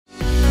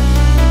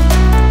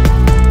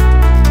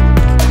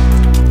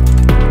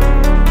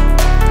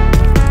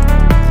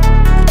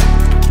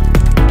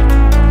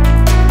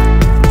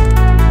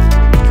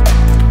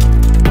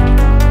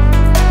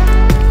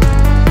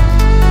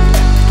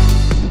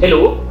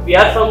We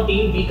are from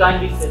team We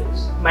Can't Be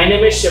Films. My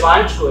name is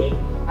Shivansh Goyal.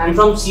 I am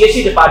from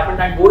CSE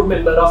department and board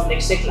member of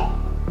Next Tech Lab.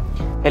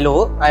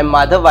 Hello, I am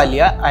Madhav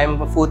Walia. I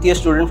am a 4th year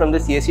student from the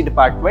CSE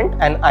department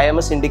and I am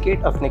a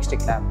syndicate of Next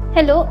Tech Lab.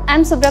 Hello, I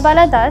am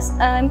Subrabala Das.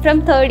 I am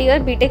from 3rd year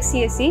BTech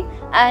CSE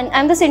and I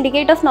am the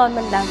syndicate of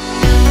Normal Lab.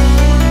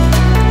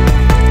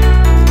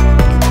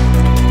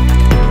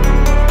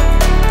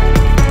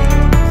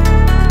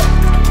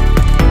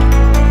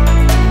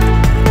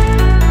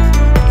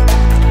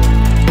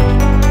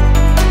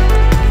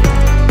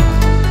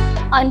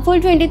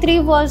 Unfold 23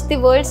 was the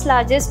world's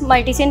largest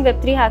multi-chain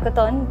Web3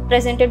 hackathon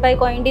presented by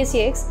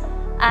CoinDCX,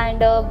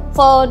 and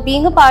for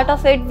being a part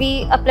of it,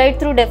 we applied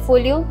through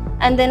DevFolio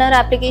and then our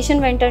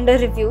application went under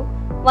review.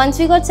 Once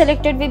we got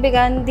selected, we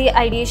began the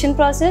ideation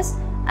process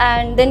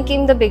and then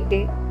came the big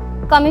day.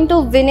 Coming to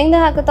winning the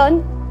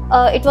hackathon,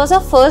 it was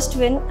our first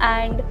win,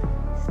 and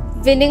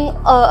winning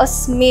a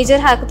major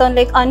hackathon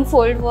like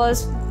Unfold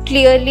was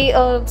clearly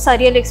a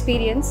surreal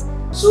experience.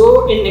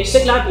 So in Next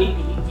Tech Lab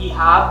AP, we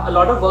have a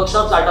lot of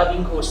workshops that are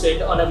being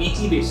hosted on a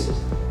weekly basis.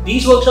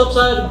 These workshops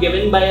are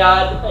given by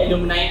our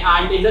alumni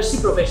and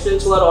industry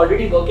professionals who are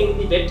already working in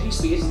the Web3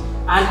 space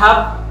and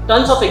have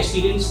tons of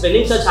experience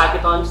winning such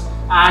hackathons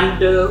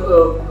and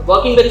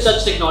working with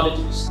such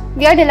technologies.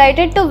 We are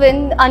delighted to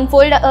win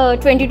Unfold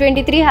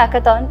 2023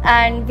 hackathon,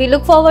 and we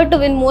look forward to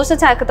win more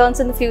such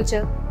hackathons in the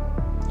future.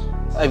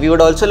 We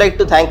would also like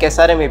to thank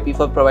SRM AP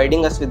for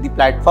providing us with the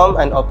platform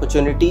and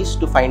opportunities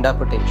to find our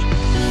potential.